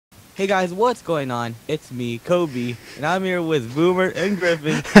Hey guys, what's going on? It's me, Kobe, and I'm here with Voomert and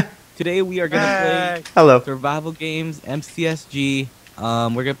Griffin. Today we are gonna play Hello. survival games, MCSG.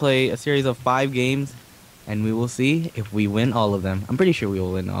 We're gonna play a series of 5 games, and we will see if we win all of them. I'm pretty sure we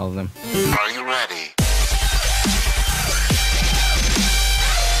will win all of them. Are you ready?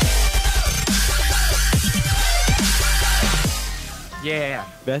 Yeah.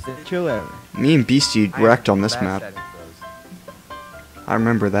 Best intro ever. Me and Beastie wrecked on this map. Settings, I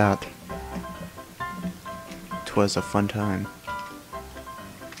remember that. 'Twas a fun time.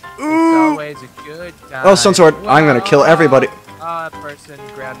 It's always a good time. Oh, Sun Sword! I'm gonna kill everybody. Person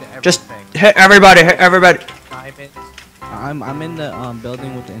grabbed everything. Just hit everybody! Hit everybody! Diamonds. I'm in the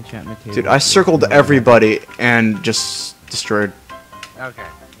building with the enchantment table. Dude, I circled everybody and just destroyed. Okay,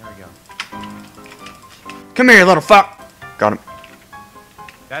 here we go. Come here, you little fuck! Got him.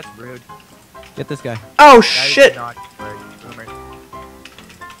 That's rude. Get this guy. Oh That is shit! not rude, Boomer.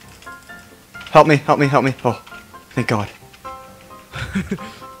 Help me! Help me! Help me! Oh, thank God.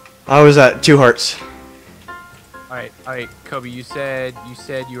 I was at 2 hearts. All right, Kobe. You said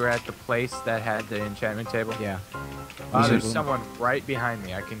you were at the place that had the enchantment table. Yeah. There's someone right behind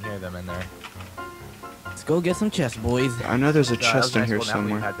me. I can hear them in there. Let's go get some chests, boys. I know there's a That was chest in nice here little nap we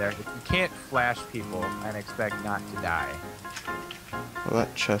somewhere. had there. You can't flash people and expect not to die. Well,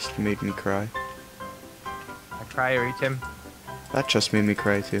 that chest made me cry. I cry or eat him. That chest made me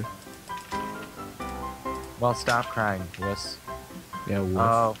cry too. Well, stop crying, wuss. Yeah. Wolf.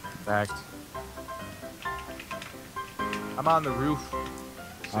 Oh, fact. I'm on the roof,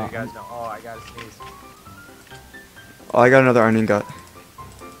 so you guys know. Oh, I gotta sneeze. Oh, I got another iron ingot.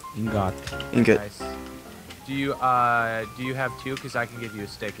 Ingot. Ingot. Nice. Do you have 2? Cause I can give you a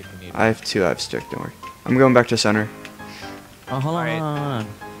stick if you need. I have 2. I have stick. Don't worry. I'm going back to center. Oh, hold on, Alright. hold on.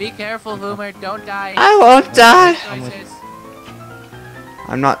 Be careful, Voomert. Don't die. I won't die. Choices.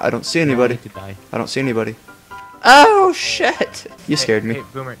 I'm not. I don't see anybody. To die. I don't see anybody. Oh shit! You scared me. Hey,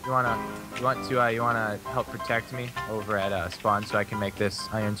 Voomert, you wanna help protect me over at spawn so I can make this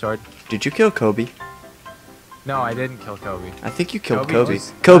iron sword? Did you kill Kobe? No, I didn't kill Kobe. I think you killed Kobe Kobe.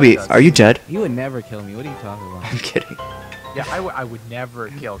 just Kobe, does. are you dead? You would never kill me. What are you talking about? I'm kidding. Yeah, I would never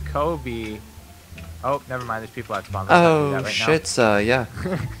kill Kobe. Oh, never mind. There's people at spawn. Let's not do Oh that right shit! Yeah.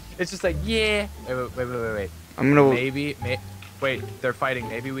 now. It's just like yeah. Wait. I'm gonna. Wait, they're fighting.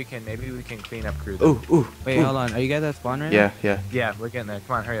 Maybe we can clean up crew. Though. Ooh. Wait, hold on. Are you guys at spawn right Yeah. Yeah, we're getting there.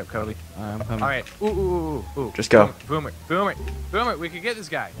 Come on, hurry up, Kobe. now? I'm coming. All right. Ooh. Just go. Boomer. We could get this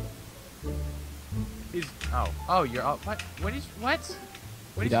guy. He's. Oh. You're. Oh, what? What?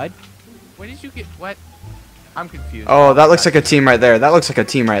 You died? What did you get? What? I'm confused. Oh, that looks like a team right there. That looks like a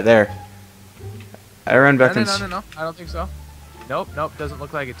team right there. I ran back and. No. I don't think so. Nope. Doesn't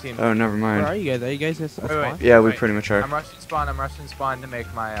look like a team. Oh, never Where are mind. you guys? Are you guys at spawn? Wait. Yeah, we Wait. pretty much are. I'm rushing spawn to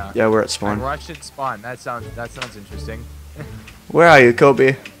make my. Yeah, we're at I'm spawn. rushing spawn. That sounds interesting. Where are you,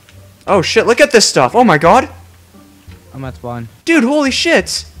 Kobe? Oh shit! Look at this stuff. Oh my God. I'm at spawn. Dude, holy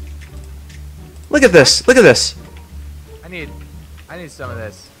shit! Look at this. Look at this. I need some of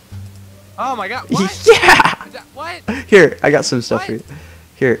this. Oh my God! What? Yeah. Is that, what? Here, I got some stuff for What? you.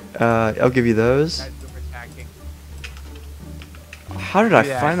 Here, I'll give you those. Guys, we're attacking. How did I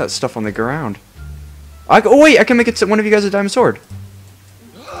Yeah. find that stuff on the ground? Oh wait, I can make it. One of you guys a diamond sword.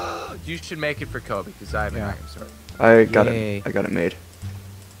 You should make it for Kobe because I have an Yeah. iron sword. I got Yay. it. I got it made.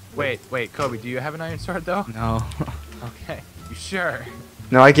 Wait, Kobe, do you have an iron sword though? No. Okay, you sure?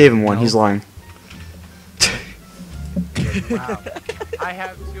 No, I gave him one. No. He's lying. Wow. I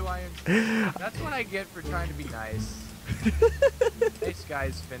have 2 iron. That's what I get for trying to be nice. Nice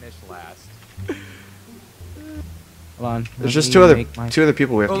guys finish last. Hold on. There's let just me 2 other make my- 2 other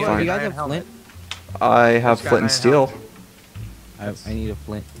people we have Oh, to look, You find. guys Iron have helmet. flint? I have Who's got flint and iron steel. helmet? I need a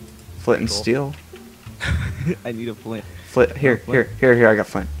flint. Flint and Cool. steel. I need a flint. Flint. Here. flint. Here. I got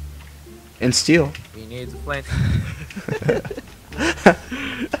flint. And steel. He needs a flint.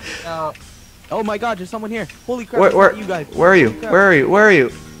 No, Oh my God! There's someone here. Holy crap! It's Where? not you guys. Where are you? Holy crap. Where are you? Where are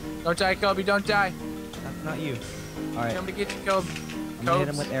you? don't die, Kobe. Don't die. That's not you. All right. I'm gonna get you, Kobe. I'm gonna hit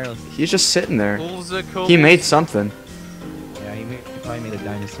him with arrows. He's just sitting there. Cool. He made something. Yeah, he probably made a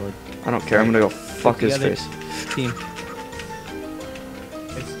dinosaur. I don't care. I'm gonna go fuck his Together. face. Team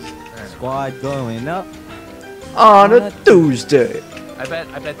squad going up. On a Tuesday. I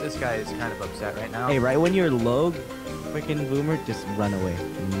bet this guy is kind of upset right now. Hey, right when you're low, freaking Boomer, just run away.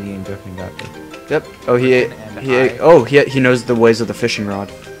 And me and Griffin got this. Yep. Oh, he knows the ways of the fishing rod.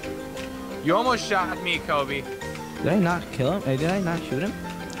 You almost shot me, Kobe. Did I not kill him? Did I not shoot him?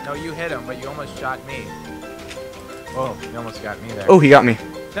 No, you hit him, but you almost shot me. Oh, you almost got me there. Oh, he got me.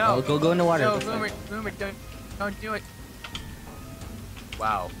 no. Oh, go in the water. No, That's fine. Voomert, don't do it.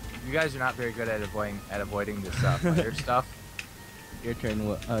 Wow. You guys are not very good at avoiding this weird stuff. Your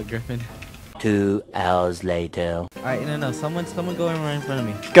turn, Griffin. 2 hours later. Alright, no. Someone go right in front of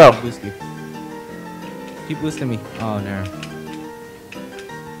me. Go. I'll boost you. Keep boosting me. Oh, no.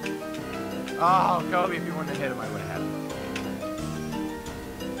 Oh, Kobe, if you wouldn't have hit him, I would have had him.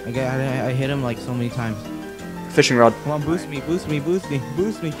 Okay, I hit him like so many times. Fishing rod. Come on, boost me. Keep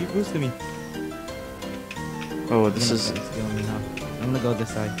boosting me. Oh, this is. I'm gonna go this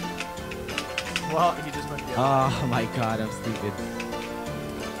side. Well, he just went the other Oh my god, I'm stupid.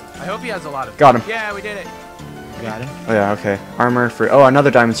 I hope he has a lot of. Got him. Yeah, we did it. Got him. Oh yeah, okay. Armor for. Oh, another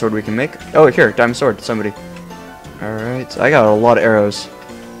diamond sword we can make. Oh, here, diamond sword. Somebody. All right, I got a lot of arrows.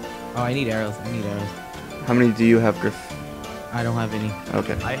 Oh, I need arrows. How many do you have, Griff? I don't have any.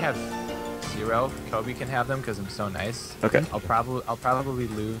 Okay. I have 0. Kobe can have them because I'm so nice. Okay. I'll probably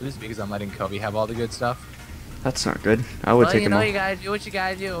lose because I'm letting Kobe have all the good stuff. That's not good. I would take them all. You gotta do what you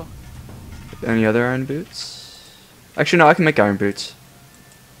gotta do. Any other iron boots? Actually, no. I can make iron boots.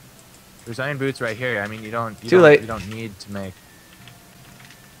 There's iron boots right here. I mean, you don't need to make.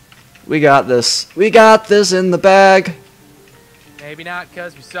 We got this. We got this in the bag. Maybe not,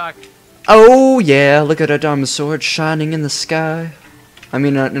 cause we suck. Oh yeah! Look at our diamond sword shining in the sky. I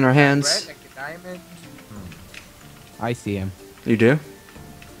mean, in our hands. Red, like a diamond. I see him. You do?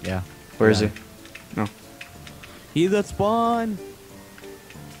 Yeah. Where is he? He's at spawn.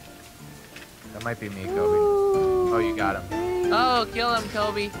 That might be me, Kobe. Oh, you got him. Oh, kill him,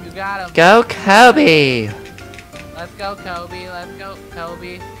 Kobe. You got him. Go, Kobe! Let's go, Kobe. Let's go,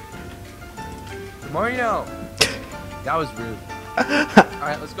 Kobe. The more you know. That was rude.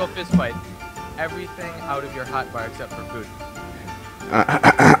 Alright, let's go fist fight. Everything out of your hotbar except for food.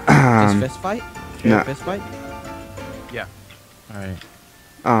 Just fist fight? No. Fist fight? Yeah. Alright.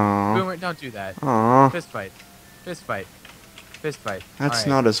 Aww. Boomer, don't do that. Aww. Fist fight. Fist fight. Fist fight. That's Alright.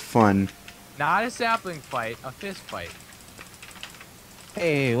 not as fun. Not a sapling fight, a fist fight.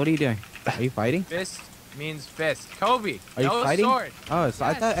 Hey, what are you doing? Are you fighting? Fist means fist. Kobe, Are you no fighting? sword. Oh, so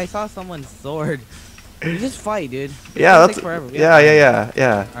I Yes. thought I saw someone's sword. You just fight, dude. Yeah, It'll that's. take forever.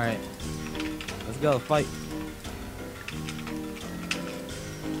 Yeah. Alright. Let's go, fight.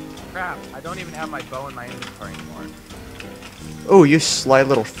 Crap, I don't even have my bow in my inventory anymore. Oh, you sly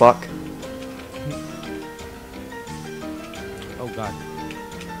little fuck. Oh god.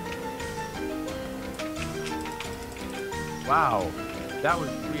 Wow, that was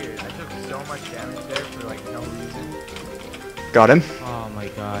weird. I took so much damage there for like no reason. Got him. Oh my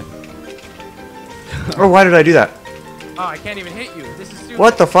god. Or why did I do that? Oh, I can't even hit you. This is stupid.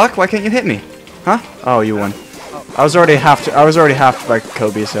 What the fuck? Why can't you hit me? Huh? Oh, you won. Oh. I was already half by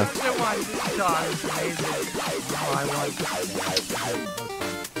Kobe, so. I won. This is amazing. Oh, I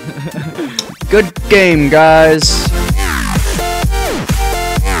won. Good game, guys.